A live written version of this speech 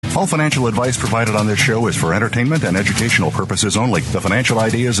All financial advice provided on this show is for entertainment and educational purposes only. The financial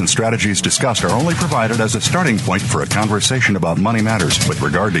ideas and strategies discussed are only provided as a starting point for a conversation about money matters. With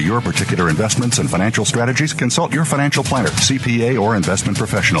regard to your particular investments and financial strategies, consult your financial planner, CPA, or investment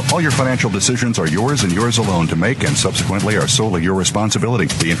professional. All your financial decisions are yours and yours alone to make, and subsequently are solely your responsibility.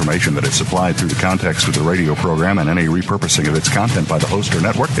 The information that is supplied through the context of the radio program and any repurposing of its content by the host or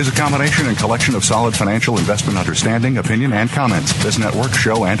network is a combination and collection of solid financial investment understanding, opinion, and comments. This network,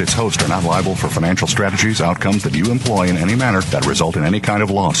 show, and its host are not liable for financial strategies, outcomes that you employ in any manner that result in any kind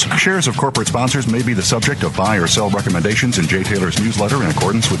of loss. Shares of corporate sponsors may be the subject of buy or sell recommendations in Jay Taylor's newsletter in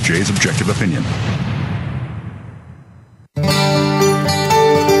accordance with Jay's objective opinion.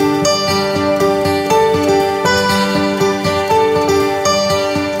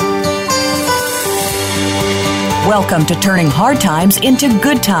 Welcome to Turning Hard Times into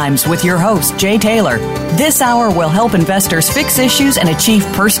Good Times with your host, Jay Taylor. This hour will help investors fix issues and achieve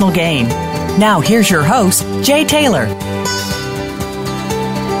personal gain. Now, here's your host, Jay Taylor.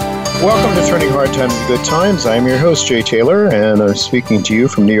 Welcome to Turning Hard Times into Good Times. I'm your host, Jay Taylor, and I'm speaking to you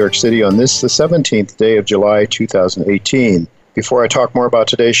from New York City on this, the 17th day of July, 2018. Before I talk more about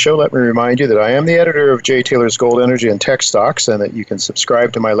today's show, let me remind you that I am the editor of Jay Taylor's Gold, Energy, and Tech Stocks, and that you can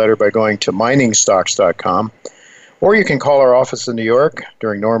subscribe to my letter by going to miningstocks.com. Or you can call our office in New York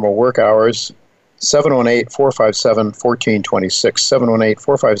during normal work hours,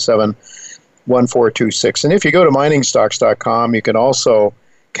 718-457-1426, 718-457-1426. And if you go to miningstocks.com, you can also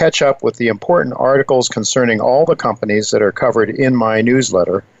catch up with the important articles concerning all the companies that are covered in my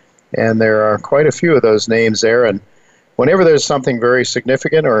newsletter. And there are quite a few of those names there. And whenever there's something very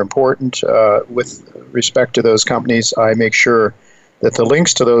significant or important with respect to those companies, I make sure that the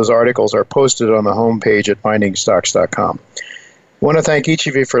links to those articles are posted on the homepage at miningstocks.com. I want to thank each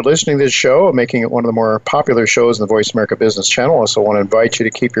of you for listening to this show, making it one of the more popular shows in the Voice America Business Channel. I also want to invite you to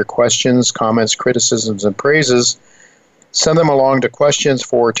keep your questions, comments, criticisms, and praises. Send them along to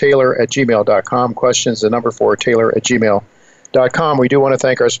questionsfortaylor@gmail.com, questions4taylor@gmail.com. We do want to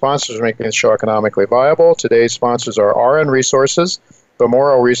thank our sponsors for making this show economically viable. Today's sponsors are RN Resources,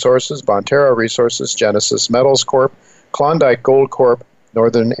 Bamoro Resources, Bonterra Resources, Genesis Metals Corp., Klondike Gold Corp.,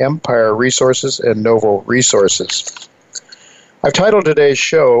 Northern Empire Resources, and Novo Resources. I've titled today's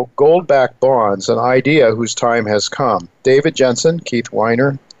show, Gold-Backed Bonds, an Idea Whose Time Has Come. David Jensen, Keith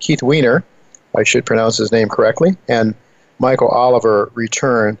Weiner, I should pronounce his name correctly, and Michael Oliver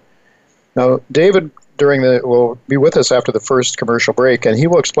return. Now, David will be with us after the first commercial break, and he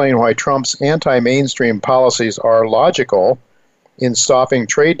will explain why Trump's anti-mainstream policies are logical in stopping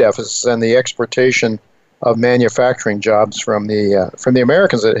trade deficits and the exportation of manufacturing jobs from the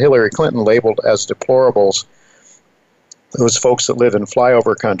Americans that Hillary Clinton labeled as deplorables, those folks that live in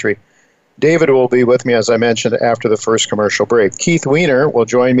flyover country. David will be with me, as I mentioned, after the first commercial break. Keith Weiner will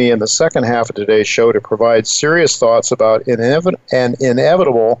join me in the second half of today's show to provide serious thoughts about an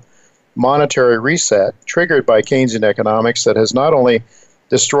inevitable monetary reset triggered by Keynesian economics that has not only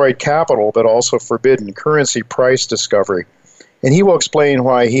destroyed capital but also forbidden currency price discovery. And he will explain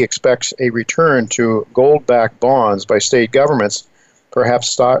why he expects a return to gold-backed bonds by state governments,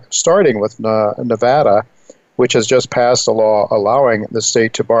 perhaps starting with Nevada, which has just passed a law allowing the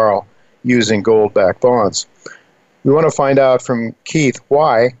state to borrow using gold-backed bonds. We want to find out from Keith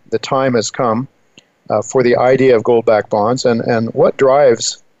why the time has come for the idea of gold-backed bonds and what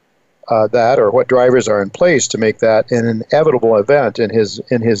drives that, or what drivers are in place to make that an inevitable event in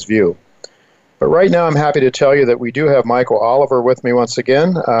his view. But right now, I'm happy to tell you that we do have Michael Oliver with me once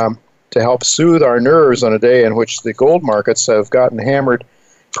again to help soothe our nerves on a day in which the gold markets have gotten hammered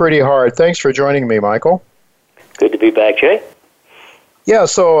pretty hard. Thanks for joining me, Michael. Good to be back, Jay. Yeah,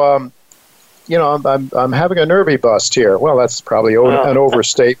 so, I'm having a nervy bust here. Well, that's probably an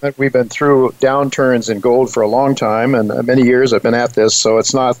overstatement. We've been through downturns in gold for a long time, and many years I've been at this, so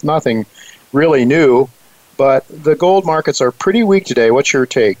it's nothing really new. But the gold markets are pretty weak today. What's your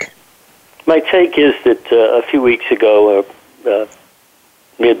take? My take is that a few weeks ago,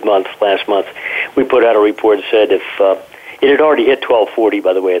 mid-month, last month, we put out a report that said if it had already hit 1240,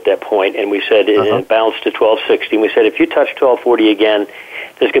 by the way, at that point, and we said it bounced to 1260, and we said if you touch 1240 again,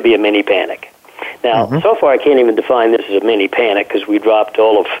 there's going to be a mini panic. Now, so far I can't even define this as a mini panic because we dropped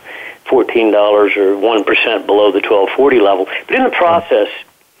all of $14 or 1% below the 1240 level. But in the process,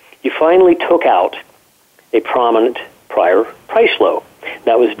 you finally took out a prominent prior price low.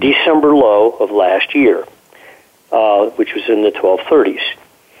 That was December low of last year, which was in the 1230s.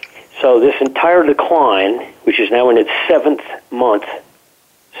 So this entire decline, which is now in its 7th month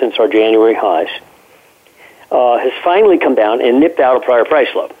since our January highs, has finally come down and nipped out a prior price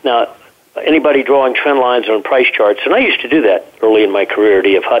low. Now, anybody drawing trend lines on price charts, and I used to do that early in my career at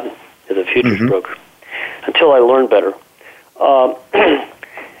E.F. Hutton as a futures broker, until I learned better.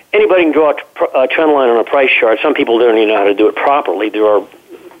 Anybody can draw a trend line on a price chart. Some people don't even know how to do it properly. There are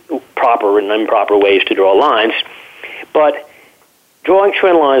proper and improper ways to draw lines, but drawing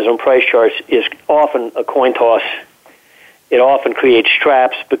trend lines on price charts is often a coin toss. It often creates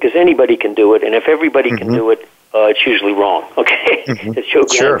traps because anybody can do it, and if everybody can do it, it's usually wrong, okay? As Joe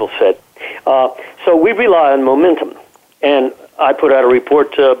Granville said. So we rely on momentum, and I put out a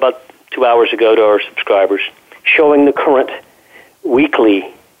report about 2 hours ago to our subscribers showing the current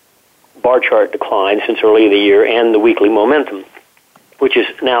weekly bar chart decline since early in the year and the weekly momentum, which is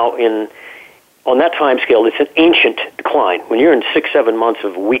now on that time scale, it's an ancient decline. When you're in 6-7 months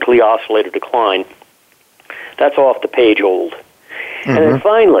of weekly oscillator decline, that's off the page old. And then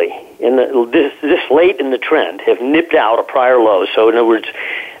finally, this late in the trend, have nipped out a prior low. So in other words,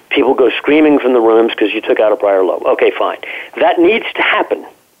 people go screaming from the rooms because you took out a prior low. Okay, fine. That needs to happen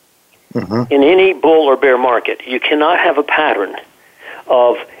in any bull or bear market. You cannot have a pattern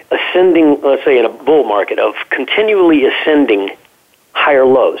of ascending, let's say in a bull market, of continually ascending higher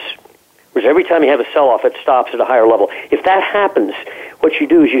lows. Whereas every time you have a sell-off, it stops at a higher level. If that happens, what you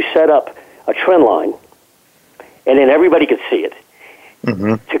do is you set up a trend line, and then everybody can see it.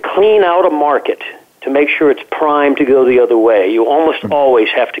 To clean out a market, to make sure it's primed to go the other way, you almost always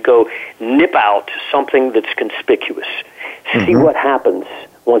have to go nip out something that's conspicuous. See what happens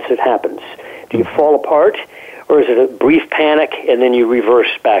once it happens. Do you fall apart, or is it a brief panic and then you reverse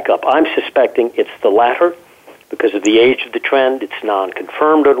back up? I'm suspecting it's the latter because of the age of the trend. It's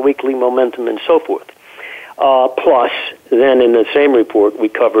non-confirmed on weekly momentum and so forth. Plus, then in the same report we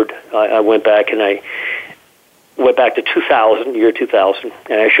covered, I went back to 2000, year 2000,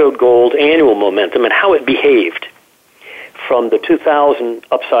 and I showed gold annual momentum and how it behaved from the 2000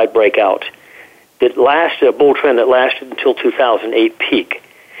 upside breakout that lasted, a bull trend that lasted until 2008 peak.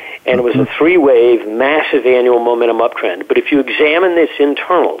 And it was a three-wave, massive annual momentum uptrend. But if you examine its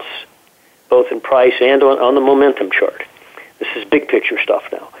internals, both in price and on the momentum chart, this is big picture stuff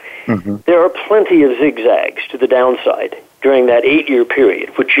now, there are plenty of zigzags to the downside during that 8-year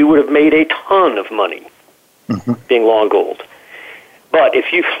period, which you would have made a ton of money being long gold. But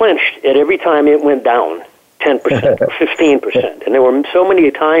if you flinched at every time it went down 10% or 15%, and there were so many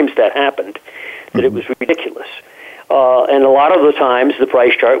times that happened that it was ridiculous. And a lot of the times the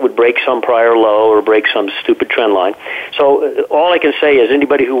price chart would break some prior low or break some stupid trend line. So all I can say is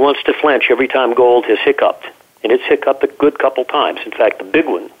anybody who wants to flinch every time gold has hiccuped, and it's hiccuped a good couple times. In fact, the big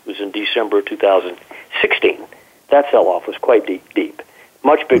one was in December of 2016. That sell-off was quite deep,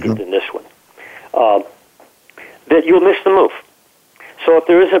 much bigger than this one. That you'll miss the move. So if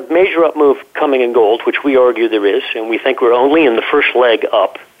there is a major up move coming in gold, which we argue there is, and we think we're only in the first leg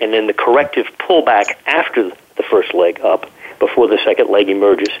up, and then the corrective pullback after the first leg up, before the second leg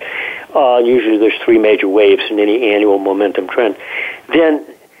emerges, usually there's 3 major waves in any annual momentum trend, then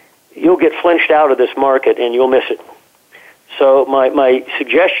you'll get flinched out of this market and you'll miss it. So my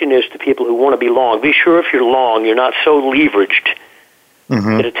suggestion is to people who want to be long, be sure if you're long, you're not so leveraged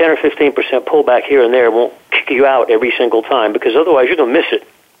that a 10 or 15% pullback here and there won't kick you out every single time, because otherwise you're going to miss it.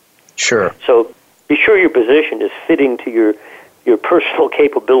 Sure. So be sure your position is fitting to your personal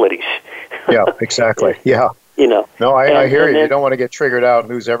capabilities. Yeah, exactly. Yeah. You know. No, I hear you. You don't want to get triggered out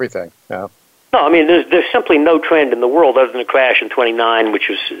and lose everything. Yeah. No, I mean, there's simply no trend in the world other than the crash in 29, which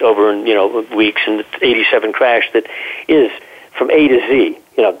was over in, weeks, and the 87 crash that is from A to Z,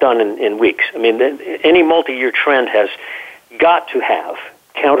 done in weeks. I mean, any multi-year trend has got to have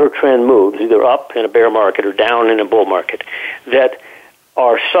counter-trend moves, either up in a bear market or down in a bull market, that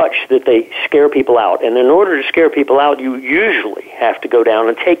are such that they scare people out. And in order to scare people out, you usually have to go down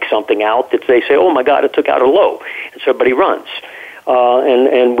and take something out that they say, oh, my God, it took out a low. And so everybody runs.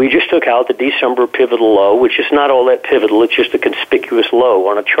 And we just took out the December pivotal low, which is not all that pivotal. It's just a conspicuous low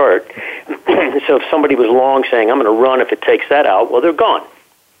on a chart. So if somebody was long saying, I'm going to run if it takes that out, well, they're gone.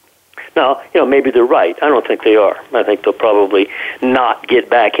 Now, maybe they're right. I don't think they are. I think they'll probably not get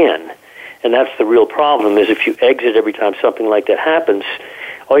back in. And that's the real problem, is if you exit every time something like that happens,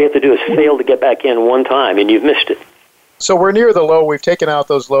 all you have to do is fail to get back in one time, and you've missed it. So we're near the low. We've taken out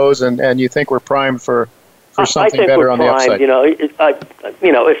those lows, and you think we're primed for something better on the upside?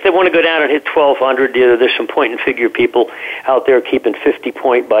 If they want to go down and hit 1,200, there's some point-and-figure people out there keeping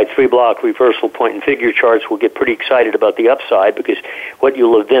 50-point by 3-block reversal point-and-figure charts will get pretty excited about the upside, because what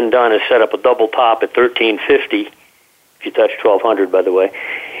you'll have then done is set up a double top at 1350. If you touch 1,200, by the way.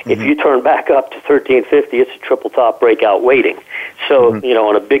 If you turn back up to 1350, it's a triple top breakout waiting. So,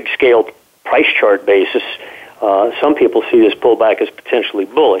 on a big scale price chart basis, Some people see this pullback as potentially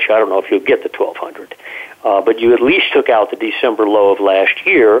bullish. I don't know if you'll get the 1,200. But you at least took out the December low of last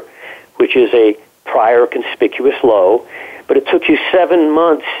year, which is a prior conspicuous low. But it took you 7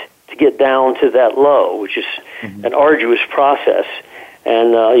 months to get down to that low, which is an arduous process.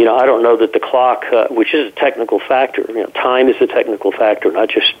 And, I don't know that the clock, which is a technical factor, time is a technical factor, not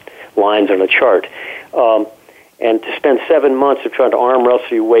just lines on a chart. And to spend 7 months of trying to arm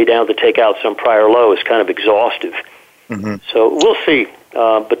wrestle your way down to take out some prior low is kind of exhaustive. So we'll see.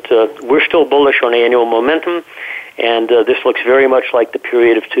 But we're still bullish on annual momentum, and this looks very much like the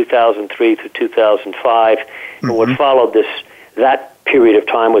period of 2003 through 2005. And what followed that period of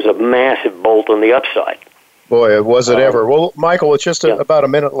time was a massive bolt on the upside. Boy, was it ever. Well, Michael, it's just about a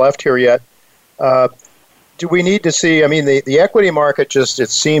minute left here yet. Do we need to see, the equity market it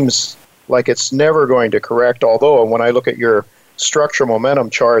seems like it's never going to correct, although when I look at your structure momentum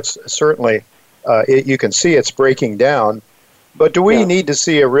charts, certainly you can see it's breaking down. But do we need to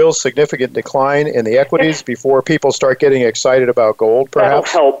see a real significant decline in the equities before people start getting excited about gold,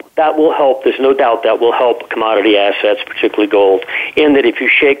 perhaps? That will help. There's no doubt that will help commodity assets, particularly gold, in that if you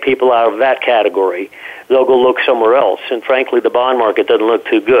shake people out of that category, they'll go look somewhere else. And frankly, the bond market doesn't look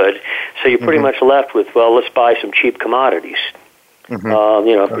too good. So you're pretty much left with, let's buy some cheap commodities.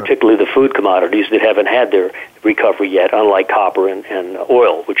 Particularly the food commodities that haven't had their recovery yet, unlike copper and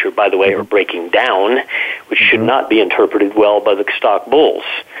oil, which are, by the way, are breaking down, which should not be interpreted well by the stock bulls.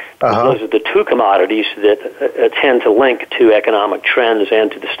 Those are the two commodities that tend to link to economic trends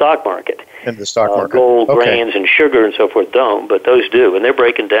and to the stock market. And the stock market. Gold, grains, and sugar and so forth don't, but those do, and they're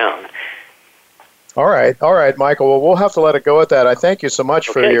breaking down. All right, Michael. Well, we'll have to let it go at that. I thank you so much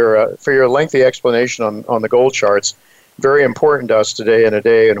for your lengthy explanation on the gold charts. Very important to us today, in a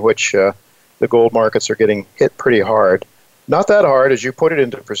day in which the gold markets are getting hit pretty hard. Not that hard, as you put it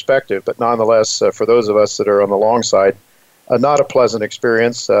into perspective, but nonetheless, for those of us that are on the long side, not a pleasant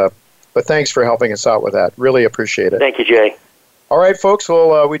experience. But thanks for helping us out with that. Really appreciate it. Thank you, Jay. All right, folks.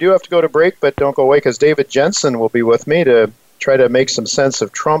 Well, we do have to go to break, but don't go away, because David Jensen will be with me to try to make some sense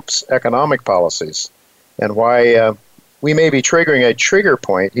of Trump's economic policies and why we may be triggering a trigger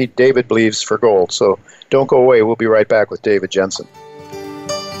point, David believes, for gold. So don't go away. We'll be right back with David Jensen.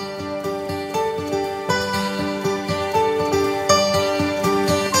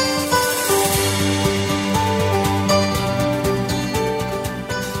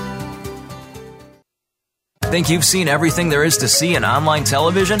 Think you've seen everything there is to see in online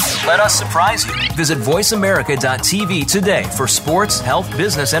television? Let us surprise you. Visit voiceamerica.tv today for sports, health,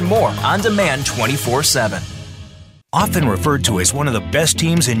 business, and more on demand 24/7. Often referred to as one of the best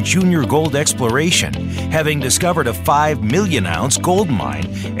teams in junior gold exploration, having discovered a 5 million ounce gold mine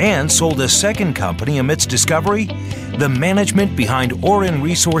and sold a second company amidst discovery, the management behind Auryn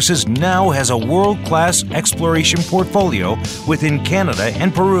Resources now has a world-class exploration portfolio within Canada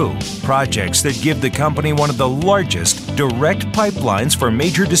and Peru. Projects that give the company one of the largest direct pipelines for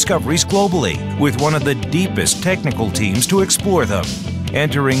major discoveries globally, with one of the deepest technical teams to explore them.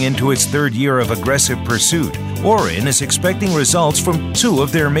 Entering into its third year of aggressive pursuit, Auryn is expecting results from 2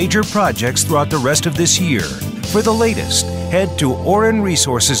 of their major projects throughout the rest of this year. For the latest, head to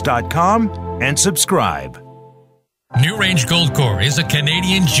aurynresources.com and subscribe. New Range Gold Corps is a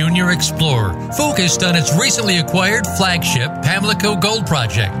Canadian junior explorer focused on its recently acquired flagship Pamlico Gold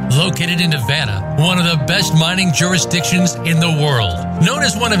Project, located in Nevada, one of the best mining jurisdictions in the world. Known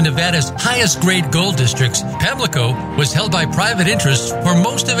as one of Nevada's highest grade gold districts, Pamlico was held by private interests for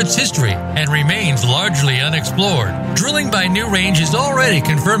most of its history and remains largely unexplored. Drilling by New Range is already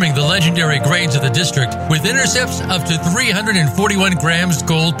confirming the legendary grades of the district, with intercepts up to 341 grams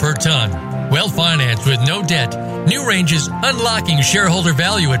gold per ton. Well financed with no debt, New Range is unlocking shareholder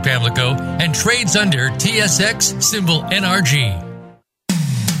value at Pamlico and trades under TSX symbol NRG.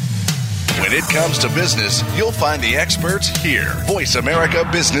 When it comes to business, you'll find the experts here. Voice America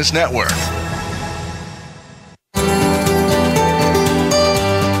Business Network.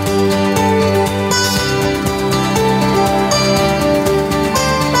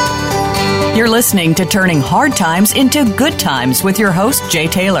 You're listening to Turning Hard Times into Good Times with your host, Jay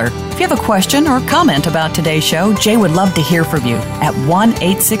Taylor. If you have a question or comment about today's show, Jay would love to hear from you at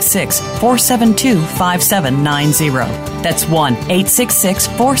 1-866-472-5790. That's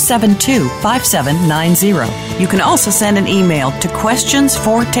 1-866-472-5790. You can also send an email to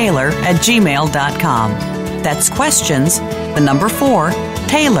questionsfortaylor@gmail.com. That's questions, the number 4,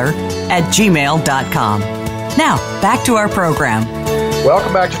 Taylor@gmail.com. Now, back to our program.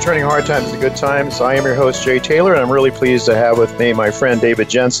 Welcome back to Turning Hard Times to Good Times. I am your host, Jay Taylor, and I'm really pleased to have with me my friend David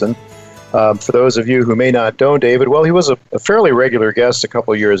Jensen. For those of you who may not know David, well, he was a fairly regular guest a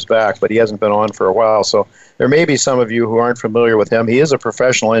couple of years back, but he hasn't been on for a while. So there may be some of you who aren't familiar with him. He is a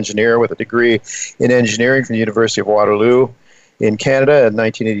professional engineer with a degree in engineering from the University of Waterloo in Canada in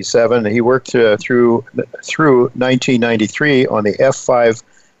 1987. He worked through 1993 on the F-5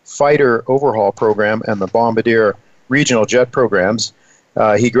 fighter overhaul program and the Bombardier regional jet programs.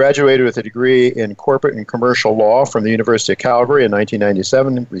 He graduated with a degree in corporate and commercial law from the University of Calgary in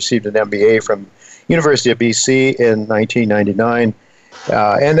 1997, received an MBA from University of BC in 1999,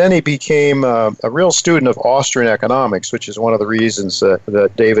 and then he became a real student of Austrian economics, which is one of the reasons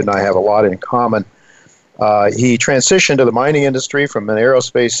that David and I have a lot in common. He transitioned to the mining industry from an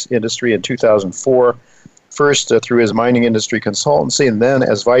aerospace industry in 2004, first through his mining industry consultancy, and then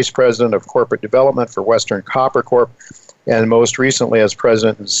as vice president of corporate development for Western Copper Corp., and most recently as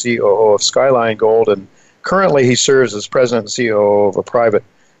president and COO of Skyline Gold. And currently he serves as president and COO of a private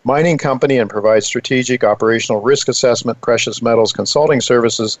mining company and provides strategic operational risk assessment, precious metals consulting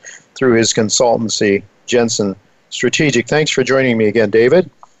services through his consultancy, Jensen Strategic. Thanks for joining me again, David.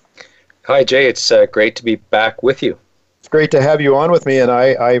 Hi, Jay. It's great to be back with you. It's great to have you on with me, and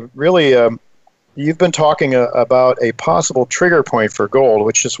I really, you've been talking about a possible trigger point for gold,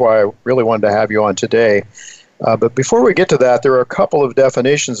 which is why I really wanted to have you on today. But before we get to that, there are a couple of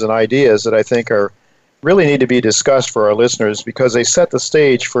definitions and ideas that I think really need to be discussed for our listeners because they set the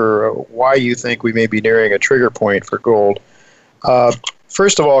stage for why you think we may be nearing a trigger point for gold.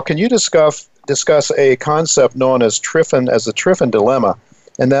 First of all, can you discuss a concept known as the Triffin dilemma,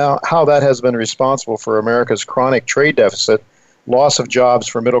 and now how that has been responsible for America's chronic trade deficit, loss of jobs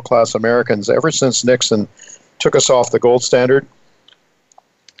for middle-class Americans ever since Nixon took us off the gold standard?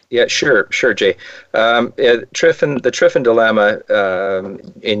 Yeah, sure, Jay. The Triffin dilemma,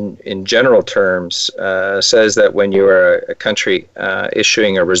 in general terms, says that when you are a country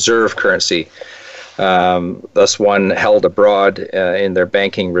issuing a reserve currency, thus one held abroad in their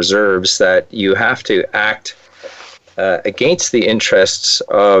banking reserves, that you have to act against the interests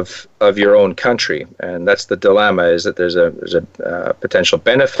of your own country, and that's the dilemma. Is that there's a potential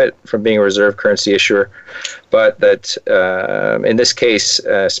benefit from being a reserve currency issuer, but that in this case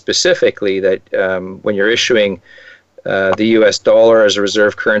specifically, that when you're issuing the U.S. dollar as a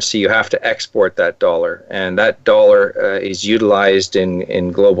reserve currency, you have to export that dollar, and that dollar is utilized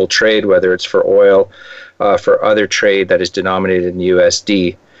in global trade, whether it's for oil, for other trade that is denominated in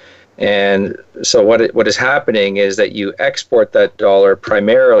USD. And so what is happening is that you export that dollar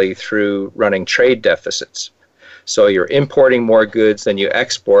primarily through running trade deficits. So you're importing more goods than you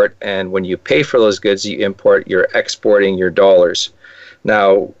export, and when you pay for those goods you import, you're exporting your dollars.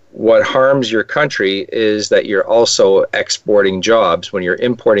 Now, what harms your country is that you're also exporting jobs. When you're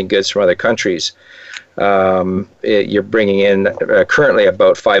importing goods from other countries, you're bringing in currently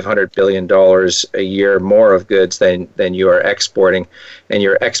about $500 billion a year more of goods than you are exporting, and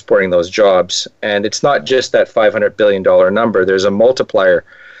you're exporting those jobs. And it's not just that $500 billion number. There's a multiplier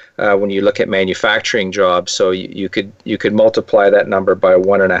when you look at manufacturing jobs. So you could multiply that number by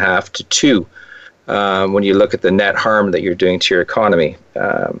 1.5 to 2. When you look at the net harm that you're doing to your economy.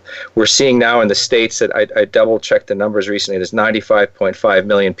 We're seeing now in the States that I double-checked the numbers recently. There's 95.5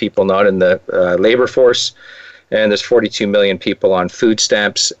 million people not in the labor force, and there's 42 million people on food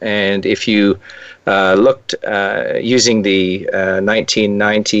stamps. And if you looked using the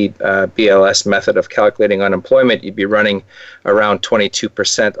 1990 BLS method of calculating unemployment, you'd be running around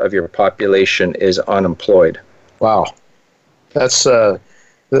 22% of your population is unemployed. Wow. That's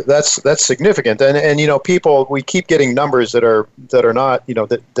significant, and you know, people, we keep getting numbers that are not, you know,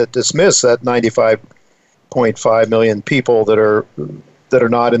 that dismiss that 95.5 million people that are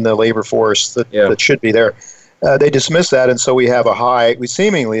not in the labor force that should be there. They dismiss that, and so we have we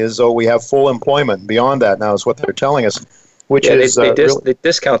seemingly as though we have full employment. Beyond that now is what they're telling us, which is they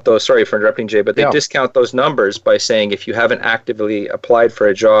discount those. Sorry for interrupting, Jay, but they discount those numbers by saying if you haven't actively applied for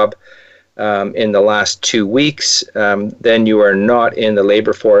a job in the last 2 weeks, then you are not in the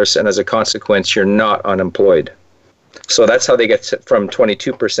labor force, and as a consequence, you're not unemployed. So that's how they get from 22%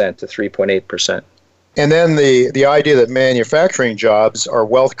 to 3.8%. And then the idea that manufacturing jobs are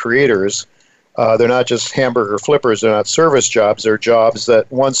wealth creators. They're not just hamburger flippers. They're not service jobs. They're jobs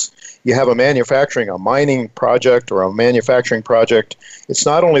that once you have a mining project or a manufacturing project, it's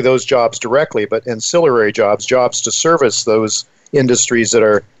not only those jobs directly, but ancillary jobs to service those industries that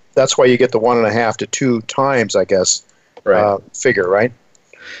are. That's why you get the 1.5 to 2 times, I guess, figure, right?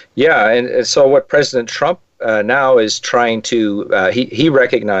 Yeah, and so what President Trump now is trying to, he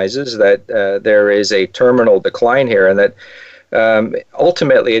recognizes that there is a terminal decline here, and that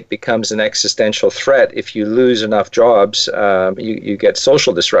ultimately it becomes an existential threat. If you lose enough jobs, you get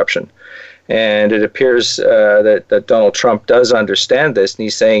social disruption. And it appears that Donald Trump does understand this, and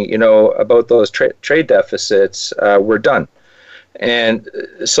he's saying, about those trade deficits, we're done. And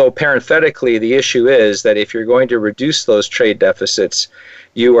so parenthetically, the issue is that if you're going to reduce those trade deficits,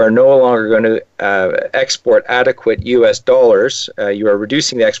 you are no longer going to export adequate U.S. dollars. You are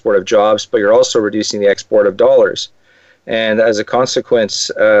reducing the export of jobs, but you're also reducing the export of dollars. And as a consequence,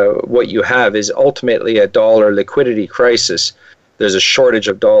 what you have is ultimately a dollar liquidity crisis. There's a shortage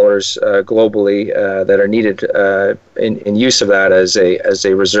of dollars globally that are needed in use of that as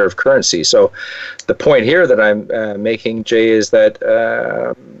a reserve currency. So the point here that I'm making, Jay, is that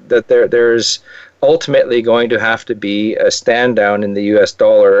there's ultimately going to have to be a stand down in the U.S.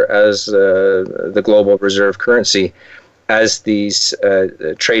 dollar as the global reserve currency as these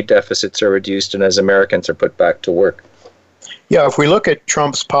trade deficits are reduced and as Americans are put back to work. Yeah, if we look at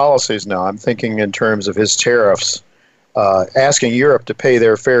Trump's policies now, I'm thinking in terms of his tariffs, asking Europe to pay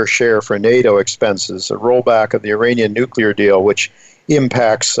their fair share for NATO expenses, a rollback of the Iranian nuclear deal, which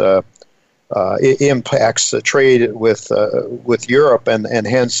impacts trade with Europe, and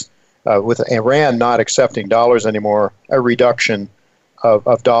hence with Iran not accepting dollars anymore, a reduction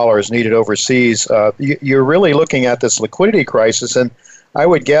of dollars needed overseas. You're really looking at this liquidity crisis, and I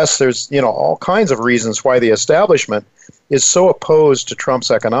would guess there's all kinds of reasons why the establishment is so opposed to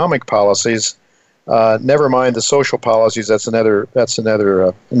Trump's economic policies. Never mind the social policies. That's another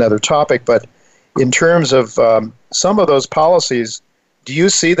topic. But in terms of some of those policies, do you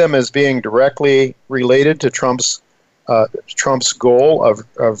see them as being directly related to Trump's goal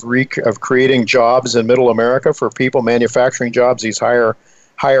of creating jobs in Middle America for people, manufacturing jobs, these higher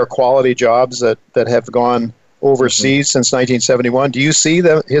quality jobs that have gone overseas since 1971? Do you see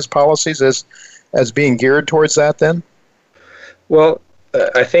his policies as being geared towards that then? Well,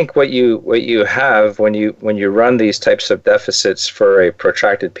 I think what you have when you run these types of deficits for a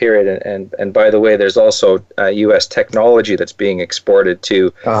protracted period, and by the way, there's also U.S. technology that's being exported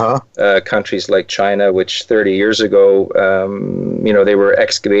to countries like China, which 30 years ago, they were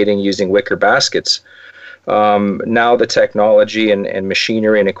excavating using wicker baskets. Now the technology and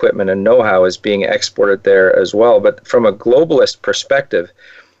machinery and equipment and know-how is being exported there as well. But from a globalist perspective,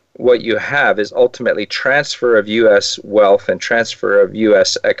 what you have is ultimately transfer of U.S. wealth and transfer of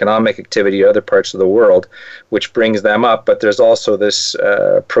U.S. economic activity to other parts of the world, which brings them up. But there's also this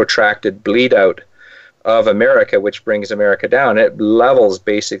protracted bleed out of America, which brings America down. It levels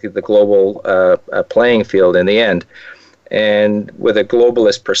basically the global playing field in the end. And with a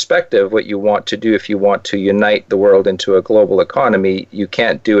globalist perspective, what you want to do if you want to unite the world into a global economy, you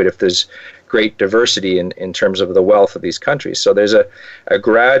can't do it if there's great diversity in terms of the wealth of these countries. So there's a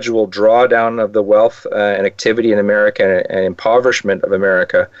gradual drawdown of the wealth and activity in America and impoverishment of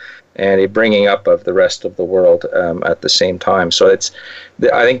America and a bringing up of the rest of the world at the same time. So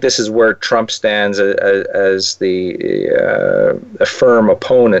I think this is where Trump stands as a firm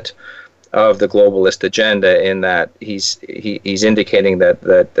opponent of the globalist agenda, in that he's indicating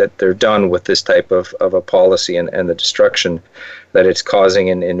that they're done with this type of a policy and the destruction that it's causing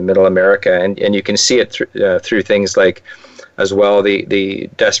in Middle America, and you can see it through things like, as well, the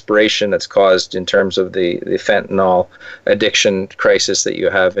desperation that's caused in terms of the fentanyl addiction crisis that you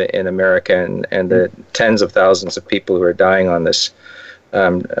have in America, and the tens of thousands of people who are dying on this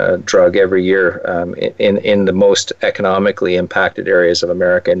drug every year in the most economically impacted areas of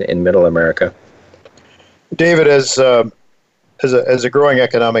America, in Middle America. David, as a growing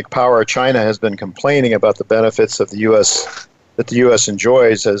economic power, China has been complaining about the benefits of the U.S. that the U.S.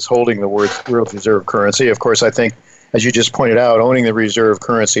 enjoys as holding the world's reserve currency. Of course, I think, as you just pointed out, owning the reserve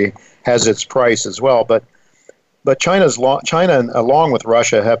currency has its price as well. But China, along with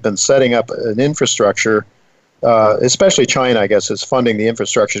Russia, have been setting up an infrastructure. Especially China, I guess, is funding the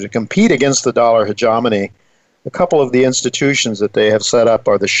infrastructure to compete against the dollar hegemony. A couple of the institutions that they have set up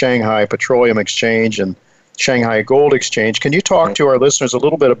are the Shanghai Petroleum Exchange and Shanghai Gold Exchange. Can you talk to our listeners a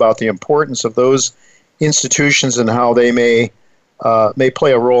little bit about the importance of those institutions and how they may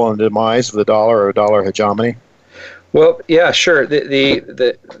play a role in the demise of the dollar or dollar hegemony? Well, yeah, sure.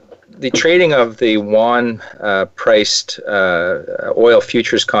 The trading of the yuan priced oil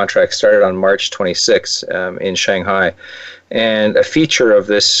futures contract started on March 26 in Shanghai, and a feature of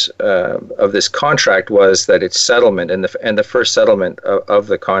this contract was that its settlement, and the first settlement of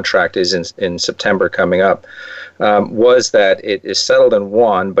the contract is in September coming up, was that it is settled in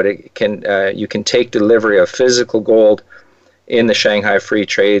yuan, but you can take delivery of physical gold in the Shanghai Free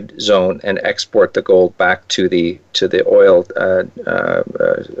Trade Zone and export the gold back to the oil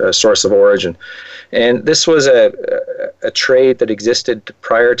source of origin. And this was a trade that existed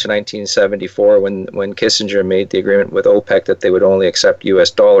prior to 1974 when Kissinger made the agreement with OPEC that they would only accept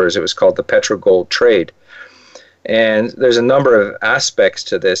U.S. dollars. It was called the Petrogold trade. And there's a number of aspects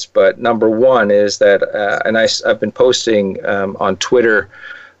to this, but number one is that, and I've been posting on Twitter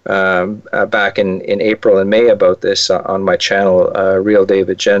back in April and May about this on my channel, Real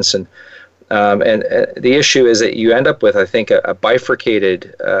David Jensen. And the issue is that you end up with, I think, a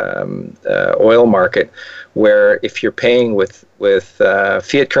bifurcated oil market, where if you're paying with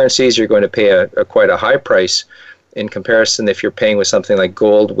fiat currencies, you're going to pay quite a high price in comparison if you're paying with something like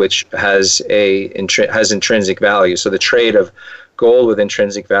gold, which has intrinsic value. So the trade of gold with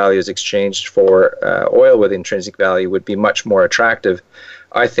intrinsic value is exchanged for oil with intrinsic value would be much more attractive,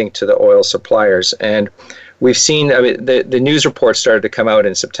 I think, to the oil suppliers. And we've seen, the news reports started to come out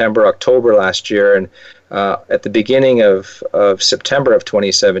in September, October last year, and at the beginning of September of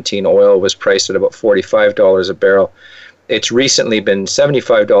 2017, oil was priced at about $45 a barrel. It's recently been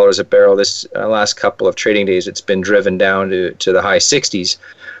 $75 a barrel. This last couple of trading days, it's been driven down to the high 60s.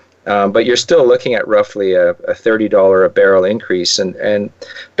 But you're still looking at roughly a $30 a barrel increase. And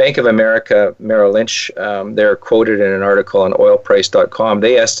Bank of America, Merrill Lynch, they're quoted in an article on oilprice.com.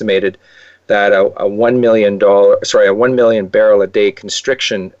 They estimated that a 1 million barrel a day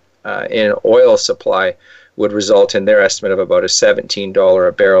constriction in oil supply would result in their estimate of about a $17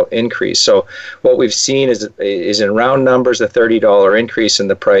 a barrel increase. So what we've seen is in round numbers a $30 increase in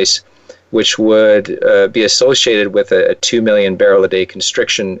the price, which would be associated with a 2 million barrel a day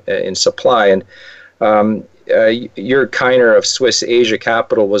constriction in supply. And Jörg Keiner of Swiss Asia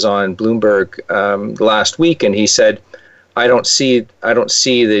Capital was on Bloomberg last week, and he said, I don't see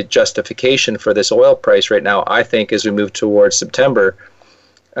the justification for this oil price right now. I think as we move towards September,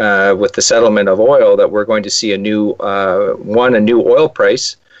 with the settlement of oil, that we're going to see a new oil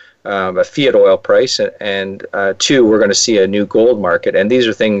price, a fiat oil price, and two, we're going to see a new gold market. And these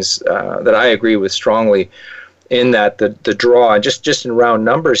are things that I agree with strongly, in that the draw, just in round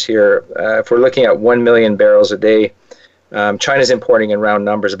numbers here, if we're looking at 1 million barrels a day, China's importing in round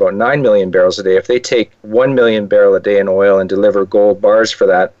numbers about 9 million barrels a day. If they take 1 million barrel a day in oil and deliver gold bars for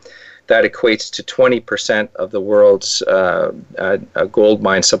that, that equates to 20% of the world's gold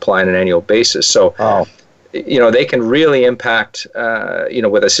mine supply on an annual basis. So, they can really impact,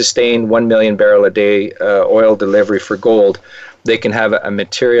 with a sustained 1 million barrel a day oil delivery for gold, they can have a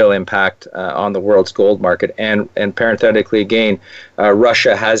material impact on the world's gold market. And parenthetically, again,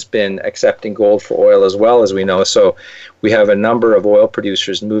 Russia has been accepting gold for oil as well, as we know. So we have a number of oil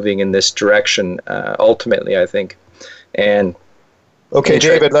producers moving in this direction, ultimately, I think. And okay,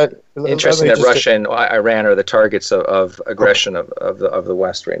 David, interesting that Russia and Iran are the targets of aggression of the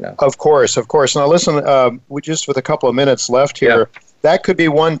West right now. Of course. Now listen, we just with a couple of minutes left here, that could be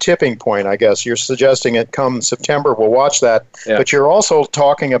one tipping point, I guess. You're suggesting it come September, we'll watch that. Yeah. But you're also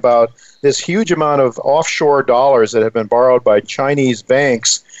talking about this huge amount of offshore dollars that have been borrowed by Chinese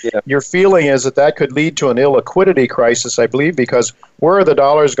banks. Yeah. Your feeling is that could lead to an illiquidity crisis, I believe, because where are the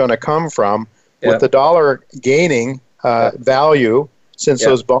dollars going to come from? With the dollar gaining value since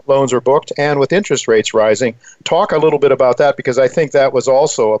those loans are booked, and with interest rates rising. Talk a little bit about that, because I think that was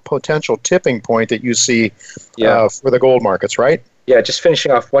also a potential tipping point that you see for the gold markets, right? Yeah, just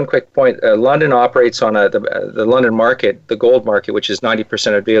finishing off one quick point. London operates on the London market, the gold market, which is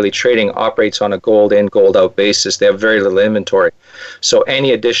 90% of daily trading, operates on a gold in, gold out basis. They have very little inventory. So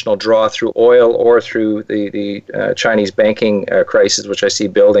any additional draw through oil or through the Chinese banking crisis, which I see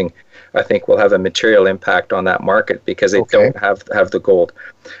building, I think will have a material impact on that market, because they don't have the gold.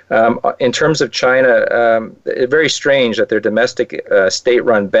 In terms of China, it's very strange that their domestic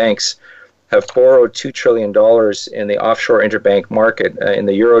state-run banks have borrowed $2 trillion in the offshore interbank market, in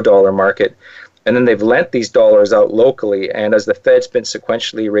the Eurodollar market, and then they've lent these dollars out locally. And as the Fed's been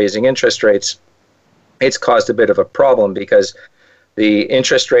sequentially raising interest rates, it's caused a bit of a problem, because the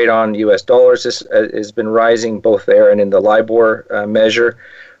interest rate on U.S. dollars has been rising both there and in the LIBOR measure.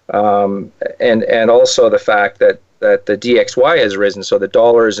 And also the fact that the DXY has risen, so the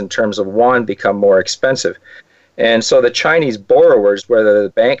dollars in terms of yuan become more expensive. And so the Chinese borrowers, whether the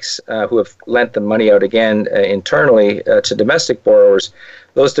banks who have lent the money out again internally to domestic borrowers,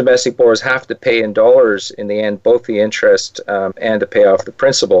 those domestic borrowers have to pay in dollars in the end, both the interest and to pay off the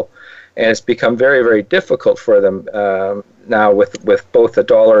principal. And it's become very, very difficult for them now with both the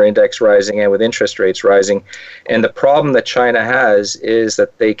dollar index rising and with interest rates rising. And the problem that China has is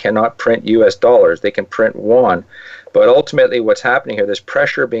that they cannot print U.S. dollars. They can print yuan. But ultimately what's happening here, there's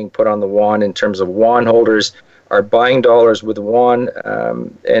pressure being put on the yuan in terms of yuan holders are buying dollars with yuan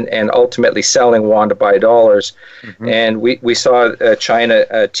and ultimately selling yuan to buy dollars. Mm-hmm. And we saw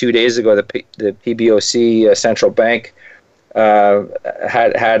China 2 days ago, the PBOC central bank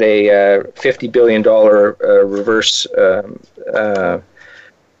had a $50 billion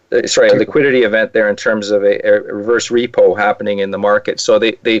a liquidity event there in terms of a reverse repo happening in the market. So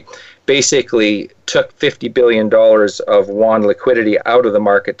they basically took $50 billion of yuan liquidity out of the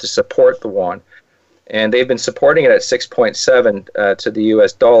market to support the yuan. And they've been supporting it at 6.7 to the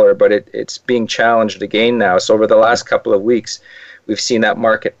US dollar, but it's being challenged again now. So over the last couple of weeks, we've seen that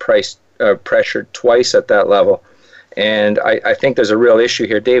market price pressured twice at that level. And I think there's a real issue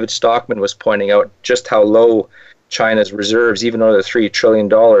here. David Stockman was pointing out just how low China's reserves, even though they're $3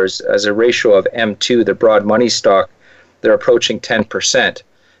 trillion, as a ratio of M2, the broad money stock, they're approaching 10%.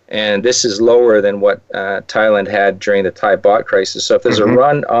 And this is lower than what Thailand had during the Thai baht crisis. So if there's a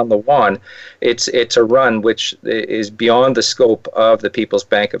run on the yuan, it's a run which is beyond the scope of the People's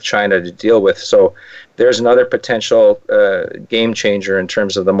Bank of China to deal with. So there's another potential game changer in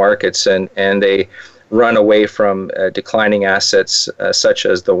terms of the markets and a run away from declining assets such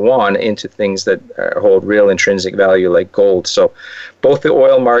as the yuan into things that hold real intrinsic value like gold. So both the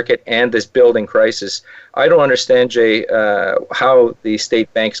oil market and this building crisis, I don't understand, Jay, how the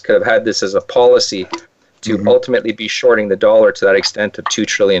state banks could have had this as a policy to ultimately be shorting the dollar to that extent of $2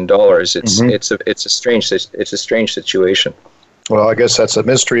 trillion. It's a strange situation. Well, I guess that's a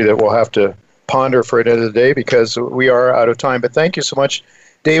mystery that we'll have to ponder for the end of the day because we are out of time. But thank you so much,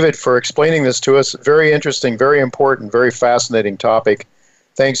 David, for explaining this to us. Very interesting, very important, very fascinating topic.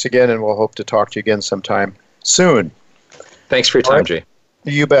 Thanks again, and we'll hope to talk to you again sometime soon. Thanks for your time, Jay.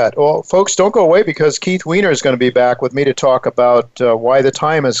 You bet. Well, folks, don't go away because Keith Weiner is going to be back with me to talk about why the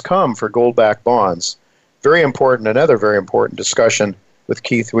time has come for gold-backed bonds. Very important, another very important discussion with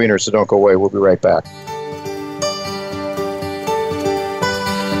Keith Weiner, so don't go away. We'll be right back.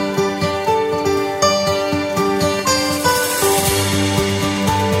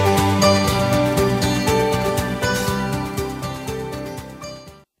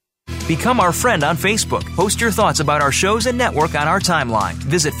 Become our friend on Facebook. Post your thoughts about our shows and network on our timeline.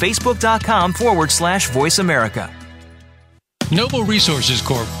 Visit facebook.com/Voice America. Noble Resources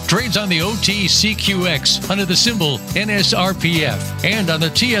Corp. trades on the OTCQX under the symbol NSRPF and on the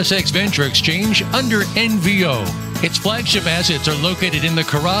TSX Venture Exchange under NVO. Its flagship assets are located in the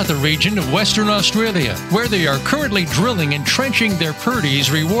Karatha region of Western Australia, where they are currently drilling and trenching their Purdy's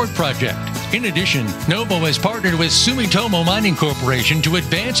Reward project. In addition, Noble has partnered with Sumitomo Mining Corporation to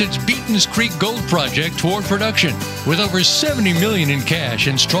advance its Beaton's Creek Gold project toward production. With over $70 million in cash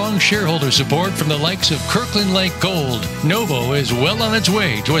and strong shareholder support from the likes of Kirkland Lake Gold, Noble is well on its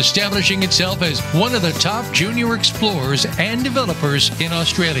way to establishing itself as one of the top junior explorers and developers in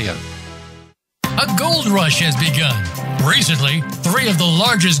Australia. A gold rush has begun. Recently, 3 of the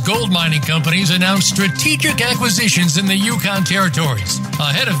largest gold mining companies announced strategic acquisitions in the Yukon territories.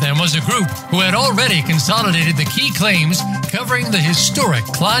 Ahead of them was a group who had already consolidated the key claims covering the historic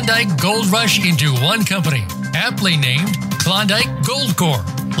Klondike Gold Rush into one company, aptly named Klondike Gold Corp.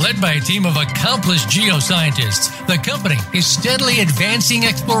 Led by a team of accomplished geoscientists, the company is steadily advancing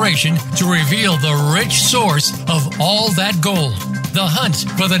exploration to reveal the rich source of all that gold. The hunt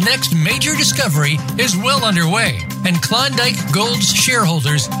for the next major discovery is well underway, and Klondike Gold's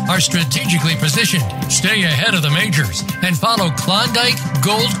shareholders are strategically positioned. Stay ahead of the majors and follow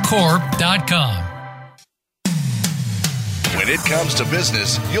KlondikeGoldCorp.com. When it comes to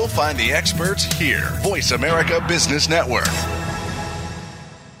business, you'll find the experts here. Voice America Business Network.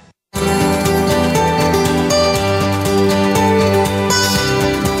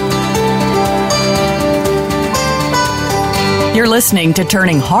 You're listening to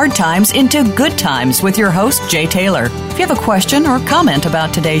Turning Hard Times into Good Times with your host, Jay Taylor. If you have a question or comment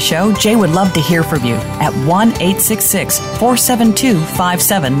about today's show, Jay would love to hear from you at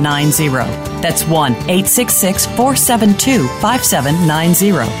 1-866-472-5790. That's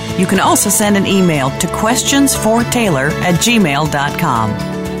 1-866-472-5790. You can also send an email to questionsfortaylor@gmail.com.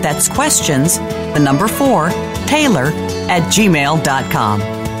 That's questions, the number 4, Taylor@gmail.com.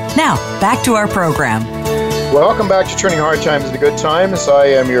 Now, back to our program. Welcome back to Turning Hard Times into Good Times. I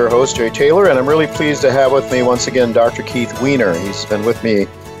am your host, Jay Taylor, and I'm really pleased to have with me once again Dr. Keith Weiner. He's been with me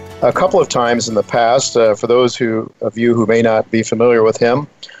a couple of times in the past. For those of you who may not be familiar with him,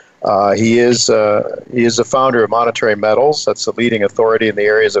 he is the founder of Monetary Metals. That's the leading authority in the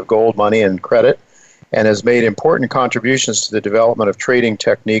areas of gold, money, and credit, and has made important contributions to the development of trading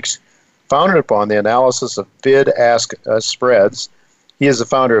techniques founded upon the analysis of bid-ask spreads. He is the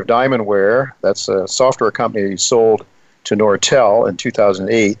founder of Diamondware. That's a software company he sold to Nortel in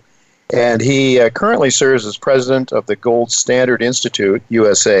 2008. And he currently serves as president of the Gold Standard Institute,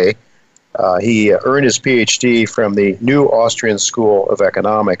 USA. He earned his PhD from the New Austrian School of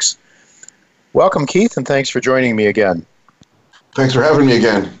Economics. Welcome, Keith, and thanks for joining me again. Thanks for having me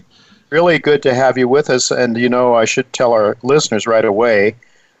again. Really good to have you with us. And, I should tell our listeners right away,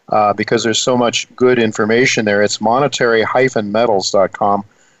 because there's so much good information there. It's monetary-metals.com,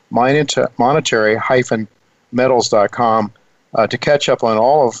 monetary-metals.com, to catch up on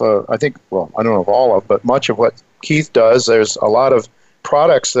all of, I don't know if all of, but much of what Keith does. There's a lot of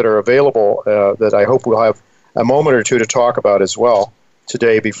products that are available that I hope we'll have a moment or two to talk about as well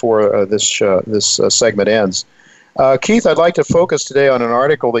today before this segment ends. Keith, I'd like to focus today on an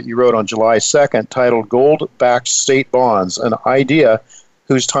article that you wrote on July 2nd titled Gold-Backed State Bonds, an Idea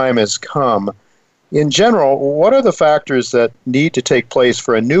Whose Time Has Come. In general, what are the factors that need to take place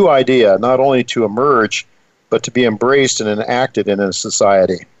for a new idea not only to emerge, but to be embraced and enacted in a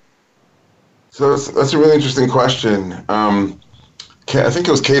society? So that's a really interesting question. I think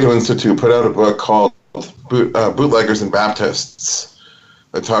it was Cato Institute put out a book called Bootleggers and Baptists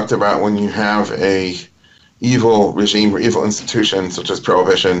that talked about when you have a evil regime or evil institution such as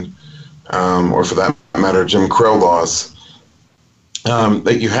prohibition, or for that matter, Jim Crow laws,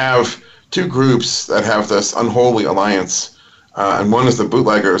 that you have two groups that have this unholy alliance, and one is the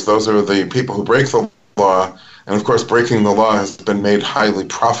bootleggers. Those are the people who break the law, and of course breaking the law has been made highly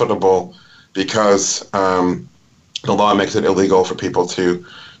profitable because the law makes it illegal for people to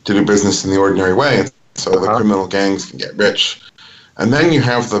do business in the ordinary way, so the criminal gangs can get rich. And then you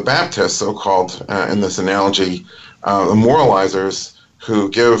have the Baptists, so-called, in this analogy, the moralizers, who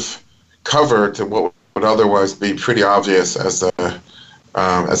give cover to what would otherwise be pretty obvious as a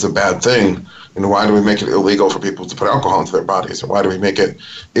bad thing. Why do we make it illegal for people to put alcohol into their bodies? Or why do we make it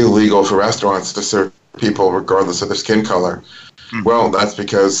illegal for restaurants to serve people regardless of their skin color? Mm-hmm. Well, that's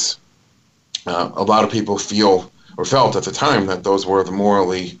because a lot of people felt at the time that those were the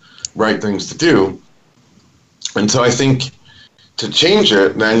morally right things to do. And so I think to change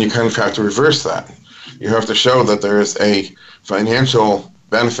it, then you kind of have to reverse that. You have to show that there is a financial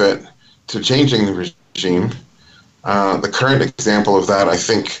benefit to changing the regime. The current example of that, I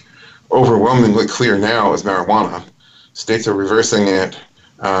think, overwhelmingly clear now is marijuana. States are reversing it.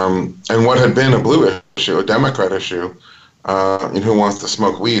 And what had been a blue issue, a Democrat issue, who wants to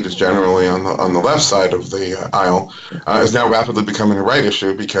smoke weed is generally on the left side of the aisle, is now rapidly becoming a right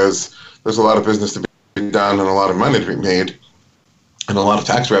issue because there's a lot of business to be done and a lot of money to be made and a lot of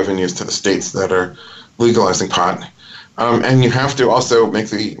tax revenues to the states that are legalizing pot. And you have to also make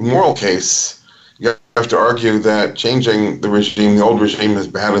the moral case. You have to argue that changing the regime, the old regime is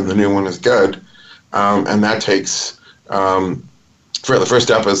bad and the new one is good. And that takes, for the first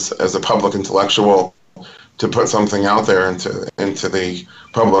step as a public intellectual, to put something out there into the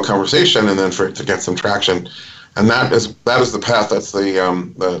public conversation, and then for it to get some traction. And that is the path. That's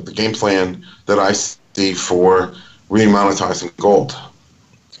the game plan that I see for remonetizing gold.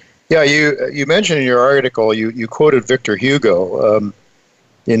 Yeah, you mentioned in your article, you quoted Victor Hugo,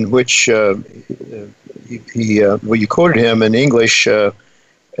 in which you quoted him in English.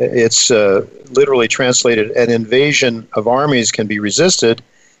 It's literally translated: "An invasion of armies can be resisted,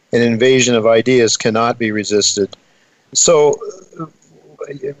 an invasion of ideas cannot be resisted." So,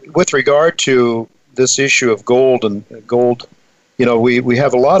 with regard to this issue of gold, we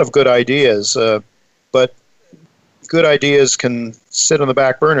have a lot of good ideas, but good ideas can sit on the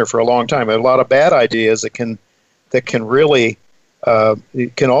back burner for a long time. There are a lot of bad ideas that can really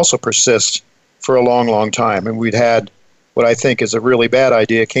can also persist for a long, long time. And we'd had what I think is a really bad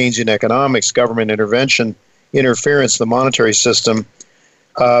idea: Keynesian economics, government intervention, interference in the monetary system.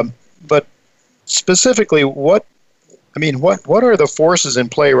 But specifically, what are the forces in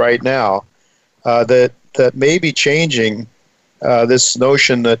play right now that may be changing this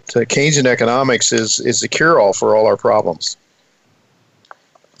notion that Keynesian economics is the cure-all for all our problems?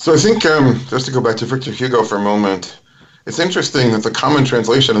 So I think, just to go back to Victor Hugo for a moment, it's interesting that the common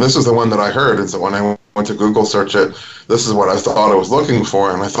translation, and this is the one that I heard, and so when I went to Google search it, this is what I thought I was looking for,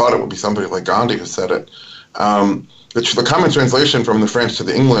 and I thought it would be somebody like Gandhi who said it. The common translation from the French to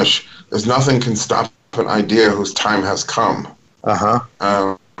the English is "nothing can stop an idea whose time has come."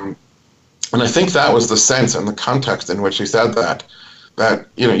 And I think that was the sense and the context in which he said that. That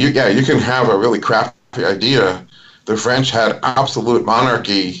you can have a really crappy idea. The French had absolute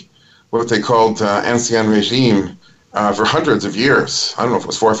monarchy, what they called ancien régime, for hundreds of years. I don't know if it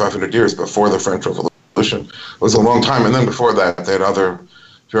was 400 or 500 years before the French Revolution. It was a long time, and then before that, they had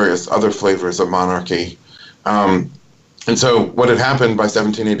various other flavors of monarchy. And so what had happened by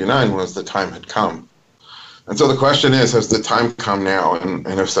 1789 was the time had come. And so the question is, has the time come now? And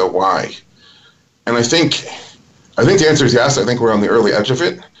if so, why? And I think the answer is yes. I think we're on the early edge of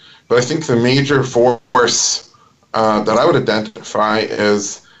it. But I think the major force that I would identify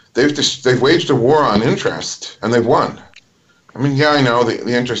is they've waged a war on interest, and they've won. I mean, yeah, I know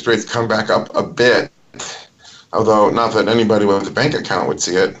the interest rates come back up a bit, although not that anybody with a bank account would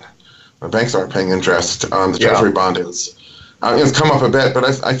see it. The banks aren't paying interest. The Treasury bond is. It's come up a bit, but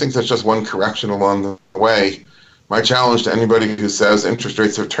I think there's just one correction along the way. My challenge to anybody who says interest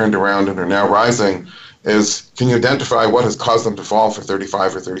rates have turned around and are now rising is, can you identify what has caused them to fall for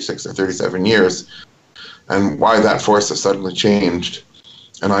 35 or 36 or 37 years and why that force has suddenly changed?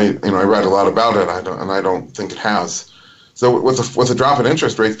 And I read a lot about it, and I don't think it has. So with a drop in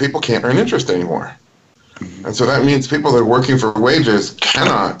interest rates, people can't earn interest anymore. And so that means people that are working for wages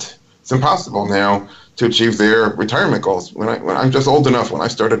cannot. It's impossible now to achieve their retirement goals. When I'm just old enough, when I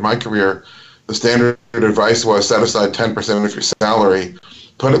started my career, the standard advice was set aside 10% of your salary,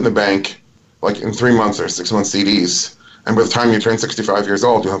 put it in the bank, like in 3 months or 6 month CDs. And by the time you turn 65 years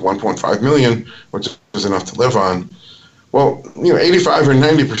old, you'll have 1.5 million, which is enough to live on. Well, 85 or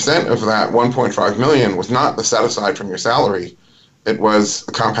 90% of that 1.5 million was not the set aside from your salary. It was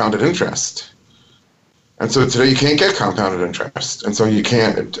a compounded interest. And so today you can't get compounded interest. And so you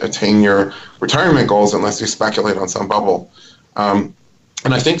can't attain your retirement goals unless you speculate on some bubble. And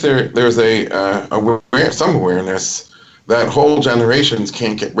I think there's some awareness that whole generations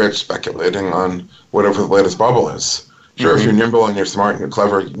can't get rich speculating on whatever the latest bubble is. Sure, if you're nimble and you're smart and you're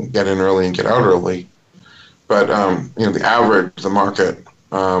clever, you can get in early and get out early. But the average, the market,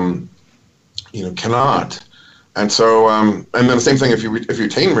 cannot. And so, and then the same thing if you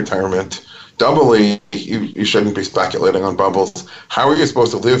attain retirement, doubly, you shouldn't be speculating on bubbles. How are you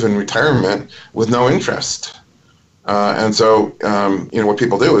supposed to live in retirement with no interest? And so, what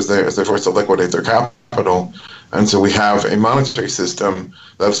people do is they're forced to liquidate their capital. And so we have a monetary system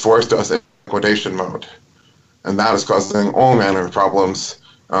that's forced us in liquidation mode. And that is causing all manner of problems,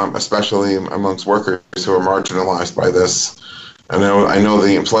 especially amongst workers who are marginalized by this. I know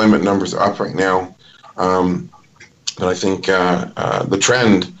the employment numbers are up right now, but I think the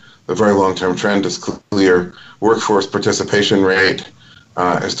trend, the very long-term trend, is clear. Workforce participation rate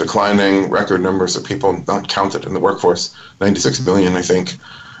is declining. Record numbers of people not counted in the workforce, 96 million, I think.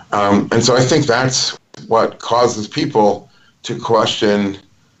 And so I think that's what causes people to question,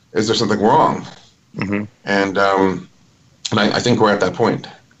 is there something wrong? Mm-hmm. And I think we're at that point.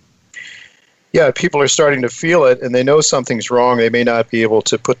 Yeah, people are starting to feel it, and they know something's wrong. They may not be able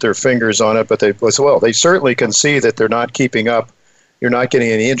to put their fingers on it, but they certainly can see that they're not keeping up. You're not getting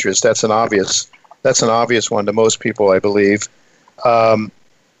any interest. That's an obvious one to most people, I believe.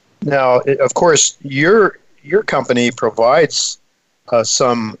 Now, of course, your company provides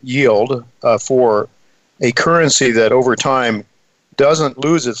some yield for a currency that over time doesn't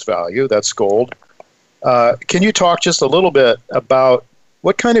lose its value. That's gold. Can you talk just a little bit about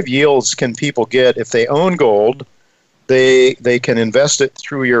what kind of yields can people get if they own gold? They can invest it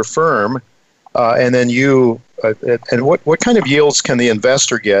through your firm, and then you. And what kind of yields can the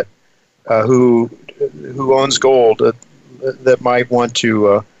investor get who owns gold that might want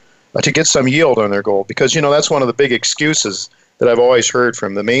to get some yield on their gold? Because that's one of the big excuses that I've always heard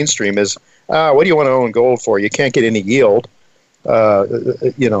from the mainstream is, what do you want to own gold for? You can't get any yield.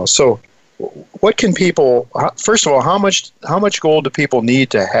 So what can people? First of all, how much gold do people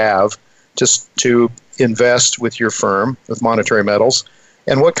need to have to invest with your firm with Monetary Metals,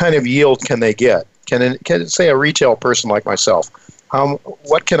 and what kind of yield can they get? Can say a retail person like myself,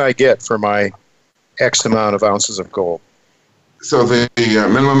 what can I get for my X amount of ounces of gold? So the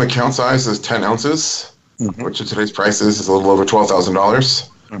minimum account size is 10 ounces, mm-hmm. which at today's prices is a little over $12,000.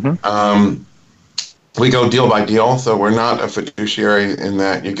 Mm-hmm. We go deal by deal, so we're not a fiduciary in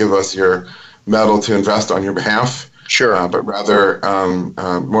that you give us your metal to invest on your behalf. Sure. But rather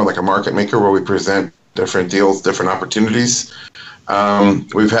more like a market maker where we present different deals, different opportunities.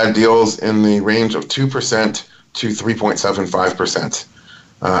 We've had deals in the range of 2% to 3.75%.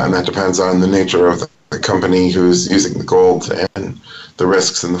 And that depends on the nature of the company who's using the gold and the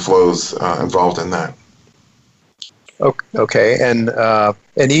risks and the flows involved in that. Okay,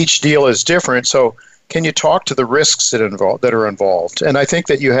 and each deal is different. So can you talk to the risks that are involved? And I think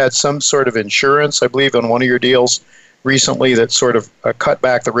that you had some sort of insurance, I believe, on one of your deals recently that sort of cut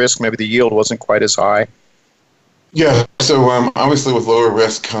back the risk. Maybe the yield wasn't quite as high. Yeah, so obviously with lower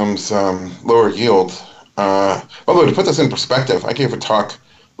risk comes lower yield. Although to put this in perspective, I gave a talk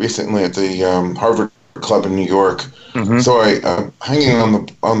recently at the Harvard Club in New York. Mm-hmm. So hanging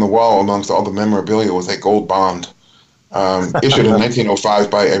on the wall amongst all the memorabilia was a gold bond issued in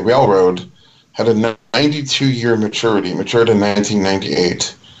 1905 by a railroad had a 92-year maturity, matured in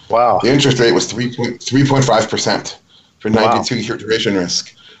 1998. Wow. The interest rate was 3.5% for 92-year duration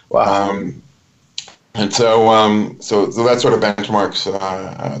risk. Wow. And so that sort of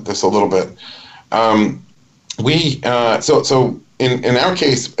benchmarks this a little bit. In our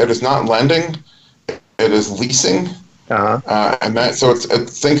case, it is not lending; it is leasing. And that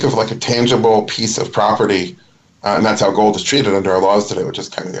think of like a tangible piece of property, and that's how gold is treated under our laws today, which is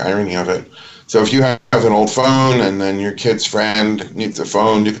kind of the irony of it. So if you have an old phone and then your kid's friend needs a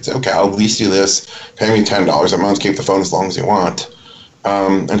phone, you could say, okay, I'll lease you this, pay me $10 a month, keep the phone as long as you want.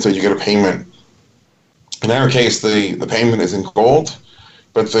 And so you get a payment. In our case, the payment is in gold,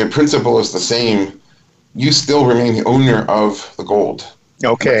 but the principle is the same. You still remain the owner of the gold.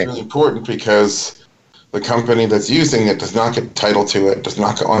 Okay. It's really important because the company that's using it does not get title to it, does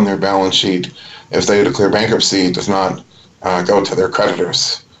not go on their balance sheet. If they declare bankruptcy, it does not go to their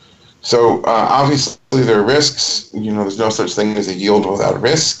creditors. So obviously there are risks. There's no such thing as a yield without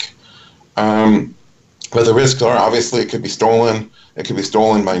risk. But the risks are obviously it could be stolen. It could be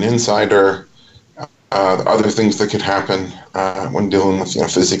stolen by an insider. Other things that could happen when dealing with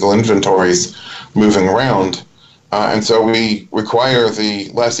physical inventories moving around. And so we require the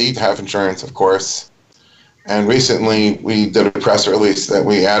lessee to have insurance, of course. And recently we did a press release that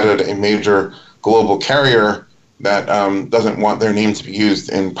we added a major global carrier that doesn't want their name to be used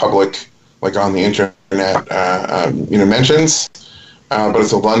in public, like on the internet, mentions. But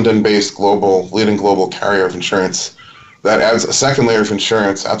it's a London-based leading global carrier of insurance that adds a second layer of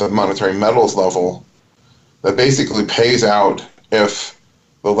insurance at the monetary metals level that basically pays out if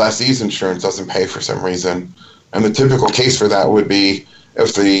the lessee's insurance doesn't pay for some reason. And the typical case for that would be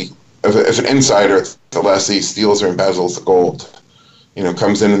if an insider, the lessee, steals or embezzles the gold.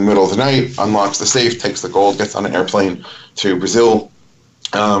 Comes in the middle of the night, unlocks the safe, takes the gold, gets on an airplane to Brazil.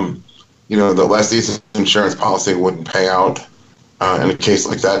 The lessee's insurance policy wouldn't pay out in a case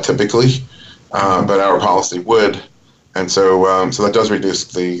like that typically, but our policy would. And so that does reduce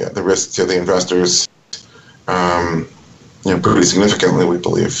the risk to the investors pretty significantly, we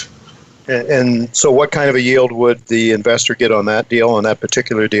believe. And so what kind of a yield would the investor get on that deal, on that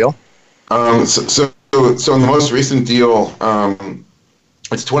particular deal? So in the most recent deal,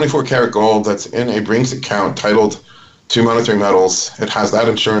 it's 24 karat gold that's in a Brinks account titled to Monetary Metals. It has that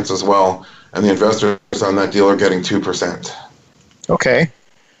insurance as well, and the investors on that deal are getting 2%. Okay.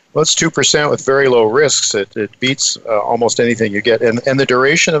 Well, it's 2% with very low risks. It beats almost anything you get. And the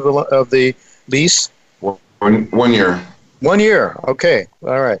duration of the lease? 1 year. 1 year. Okay.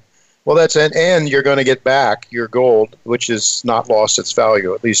 All right. Well, that's it. And you're going to get back your gold, which has not lost its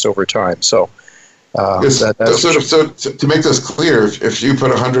value, at least over time. So, so to make this clear, if you put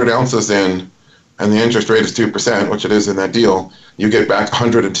 100 ounces in and the interest rate is 2%, which it is in that deal, you get back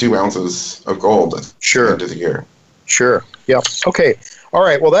 102 ounces of gold at the end of the year. Sure. Yeah. Okay. All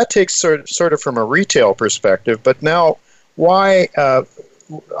right. Well, that takes sort of from a retail perspective. But now, why?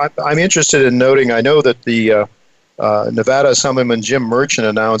 I'm interested in noting, I know that the Nevada Assemblyman Jim Merchant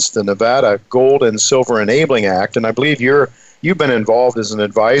announced the Nevada Gold and Silver Enabling Act, and I believe you've been involved as an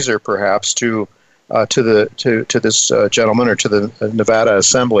advisor, perhaps, to this gentleman or to the Nevada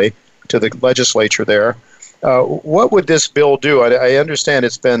Assembly, to the legislature there. What would this bill do? I understand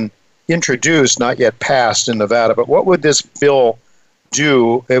it's been introduced, not yet passed in Nevada, but what would this bill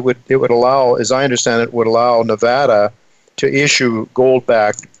do? It would allow, as I understand it, would allow Nevada to issue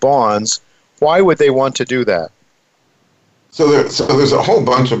gold-backed bonds. Why would they want to do that? So there's a whole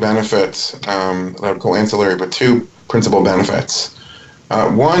bunch of benefits that I would call ancillary, but two principal benefits.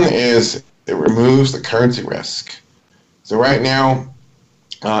 One is it removes the currency risk. So right now,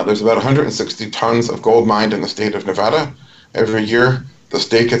 there's about 160 tons of gold mined in the state of Nevada every year. The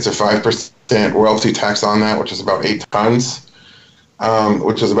state gets a 5% royalty tax on that, which is about 8 tons,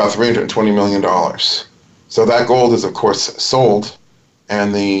 which is about $320 million. So that gold is, of course, sold,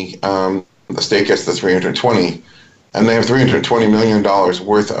 and the state gets the 320, and they have $320 million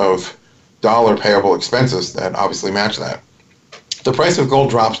worth of dollar payable expenses that obviously match that. The price of gold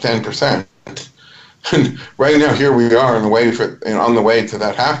drops 10%. And right now, here we are on the way to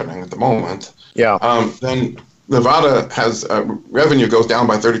that happening at the moment. Yeah. Then Nevada has revenue goes down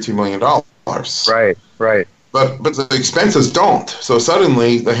by $32 million. Right. But the expenses don't. So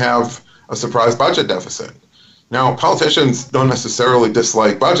suddenly they have a surprise budget deficit. Now, politicians don't necessarily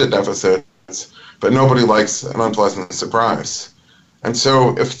dislike budget deficits, but nobody likes an unpleasant surprise. And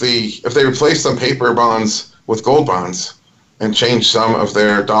so if they replace some paper bonds with gold bonds and change some of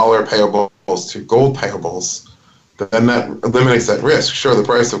their dollar payables to gold payables, then that eliminates that risk. Sure, the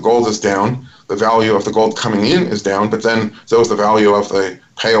price of gold is down, the value of the gold coming in is down, but then so is the value of the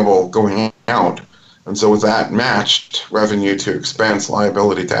payable going account. And so with that matched revenue to expense,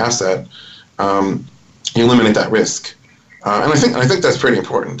 liability to asset, you eliminate that risk. And I think that's pretty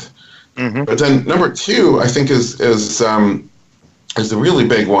important. Mm-hmm. But then number two, I think is the really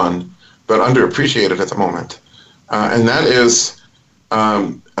big one, but underappreciated at the moment. And that is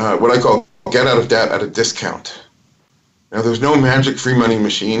what I call get out of debt at a discount. Now, there's no magic free money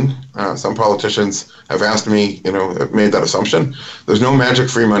machine. Some politicians have asked me, have made that assumption. There's no magic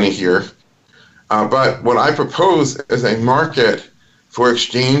free money here. But what I propose is a market for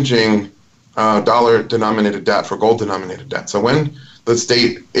exchanging dollar-denominated debt for gold-denominated debt. So when the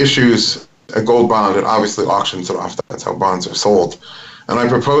state issues a gold bond, it obviously auctions it off. That's how bonds are sold. And I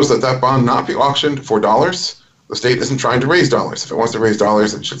propose that bond not be auctioned for dollars. The state isn't trying to raise dollars. If it wants to raise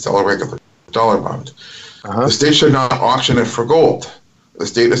dollars, it should sell a regular dollar bond. Uh-huh. The state should not auction it for gold. The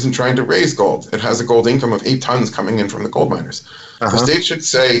state isn't trying to raise gold. It has a gold income of 8 tons coming in from the gold miners. Uh-huh. The state should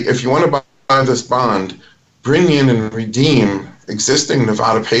say, if you want to buy this bond, bring in and redeem existing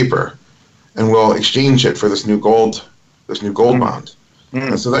Nevada paper, and we'll exchange it for this new gold bond.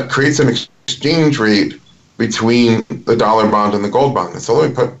 And so that creates an exchange rate between the dollar bond and the gold bond. And so let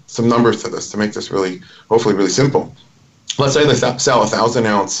me put some numbers to this to make this hopefully really simple. Let's say they sell a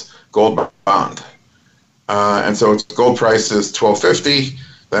 1,000-ounce gold bond. And so its gold price is $1,250,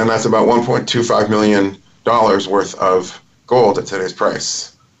 then that's about $1.25 million worth of gold at today's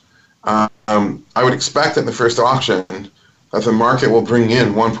price. I would expect in the first auction that the market will bring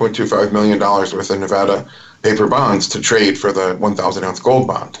in $1.25 million worth of Nevada paper bonds to trade for the 1,000-ounce gold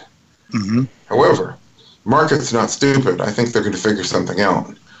bond. Mm-hmm. However, market's not stupid. I think they're going to figure something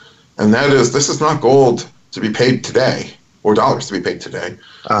out. And that is, this is not gold to be paid today, or dollars to be paid today.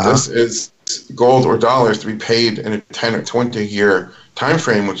 Uh-huh. This is gold or dollars to be paid in a 10 or 20-year time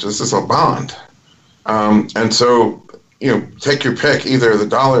frame, which this is a bond. And so, take your pick. Either the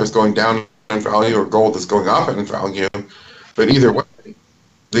dollar is going down in value or gold is going up in value. But either way,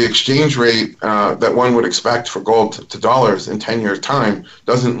 the exchange rate that one would expect for gold to dollars in 10 years' time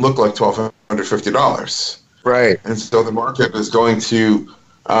doesn't look like $1,250. Right. And so the market is going to,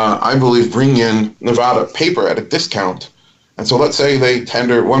 I believe, bring in Nevada paper at a discount. And so let's say they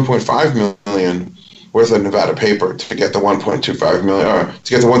tender $1.5 million worth of Nevada paper to get the $1.25 million, or to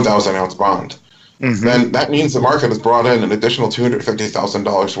get the 1,000-ounce bond. Mm-hmm. Then that means the market has brought in an additional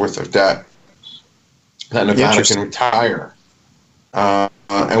 $250,000 worth of debt that Nevada can retire,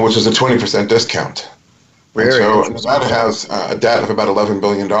 and which is a 20% discount. And so Nevada has a debt of about $11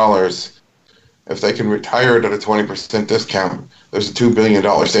 billion. If they can retire it at a 20% discount, there's a $2 billion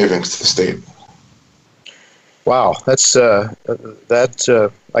savings to the state. Wow, that's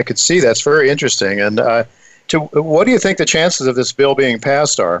I could see that's very interesting. And what do you think the chances of this bill being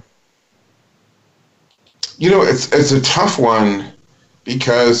passed are? It's a tough one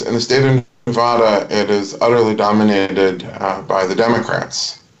because in the state of Nevada, it is utterly dominated by the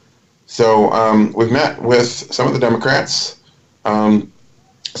Democrats. So we've met with some of the Democrats. Some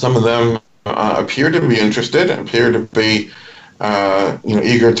of them appear to be interested, appear to be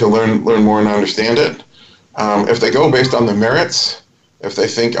eager to learn more and understand it. If they go based on the merits, if they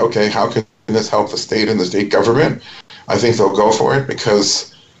think, okay, how can this help the state and the state government, I think they'll go for it,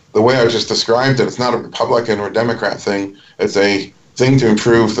 because the way I just described it, it's not a Republican or Democrat thing. It's a thing to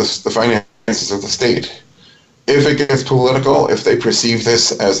improve the finances of the state. If it gets political, if they perceive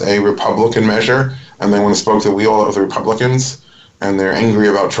this as a Republican measure and they want to spoke the wheel of the Republicans and they're angry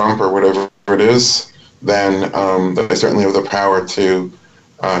about Trump or whatever it is, then they certainly have the power to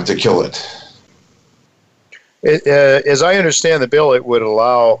kill it. As I understand the bill, it would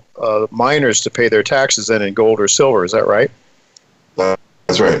allow miners to pay their taxes in gold or silver. Is that right?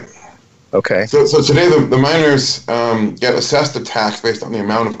 That's right. Okay. So today the miners get assessed a tax based on the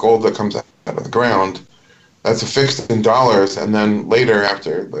amount of gold that comes out of the ground. That's fixed in dollars, and then later,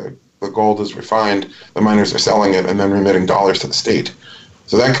 after the gold is refined, the miners are selling it and then remitting dollars to the state.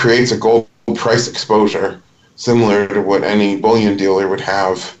 So that creates a gold price exposure similar to what any bullion dealer would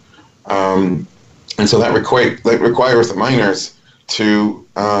have. And so that requires the miners to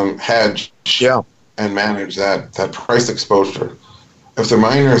hedge and manage that price exposure. If the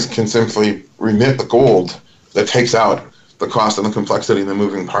miners can simply remit the gold, that takes out the cost and the complexity and the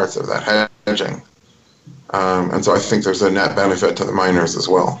moving parts of that hedging. And so I think there's a net benefit to the miners as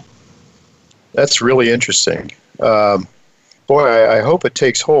well. That's really interesting. Boy, I hope it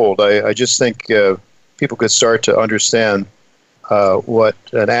takes hold. I just think people could start to understand what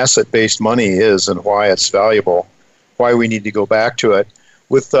an asset-based money is and why it's valuable, why we need to go back to it.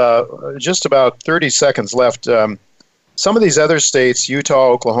 With just about 30 seconds left, some of these other states, Utah,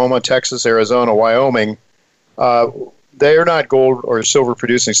 Oklahoma, Texas, Arizona, Wyoming, they're not gold or silver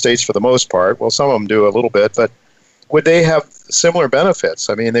producing states for the most part. Well, some of them do a little bit, but would they have similar benefits?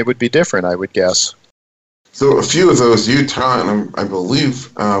 I mean, they would be different, I would guess. So a few of those, Utah and I believe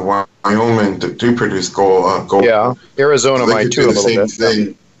Wyoming, do produce gold. Yeah, Arizona might too a little bit.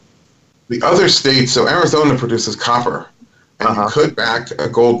 Thing. The other states, so Arizona produces copper, and you could back a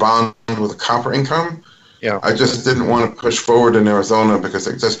gold bond with a copper income. Yeah, I just didn't want to push forward in Arizona because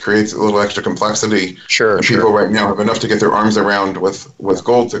it just creates a little extra complexity. Sure, and people right now have enough to get their arms around with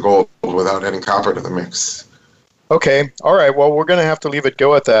gold to gold without adding copper to the mix. Okay. All right. Well, we're going to have to leave it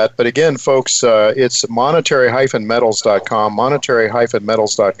go at that. But again, folks, it's monetary-metals.com,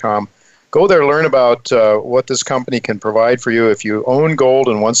 monetary-metals.com. Go there, learn about what this company can provide for you if you own gold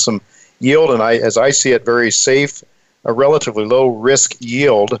and want some yield. And as I see it, very safe, a relatively low risk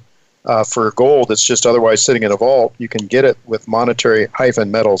yield for gold that's just otherwise sitting in a vault. You can get it with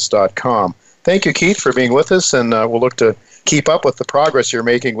monetary-metals.com. Thank you, Keith, for being with us, and we'll look to keep up with the progress you're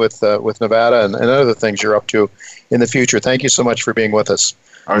making with Nevada and other things you're up to in the future. Thank you so much for being with us.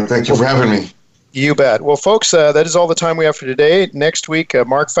 All right, thank you for having me. You bet. Well, folks, that is all the time we have for today. Next week,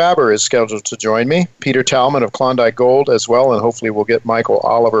 Mark Faber is scheduled to join me, Peter Talman of Klondike Gold as well, and hopefully we'll get Michael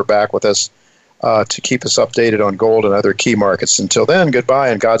Oliver back with us to keep us updated on gold and other key markets. Until then, goodbye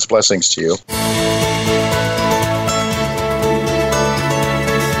and God's blessings to you.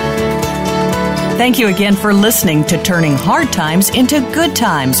 Thank you again for listening to Turning Hard Times into Good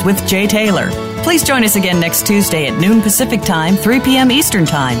Times with Jay Taylor. Please join us again next Tuesday at noon Pacific Time, 3 p.m. Eastern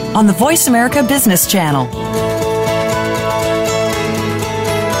Time on the Voice America Business Channel.